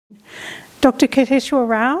Dr. Koteshwar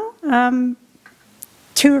Rao,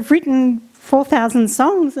 to have written 4,000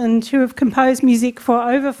 songs and to have composed music for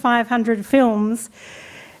over 500 films.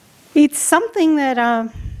 It's something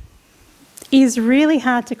that is really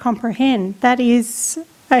hard to comprehend. That is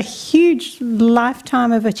a huge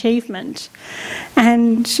lifetime of achievement,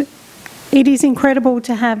 and it is incredible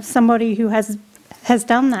to have somebody who has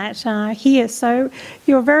done that here. So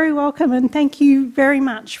you're very welcome, and thank you very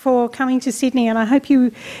much for coming to Sydney, and I hope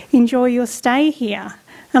you enjoy your stay here.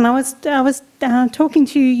 And I was talking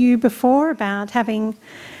to you before about having,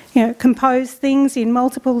 you know, composed things in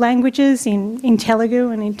multiple languages, in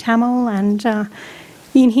Telugu and in Tamil and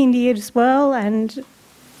in Hindi as well, and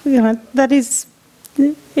you know, that is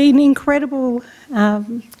an incredible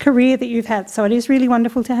career that you've had, so it is really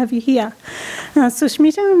wonderful to have you here.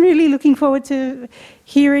 Sushmita, I'm really looking forward to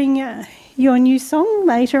hearing your new song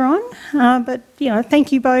later on, but you know,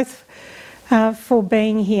 thank you both for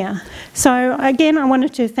being here. So again, I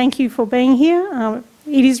wanted to thank you for being here.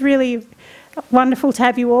 It is really wonderful to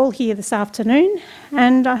have you all here this afternoon,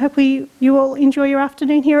 and I hope you all enjoy your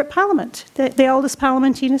afternoon here at Parliament, the oldest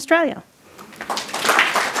Parliament in Australia.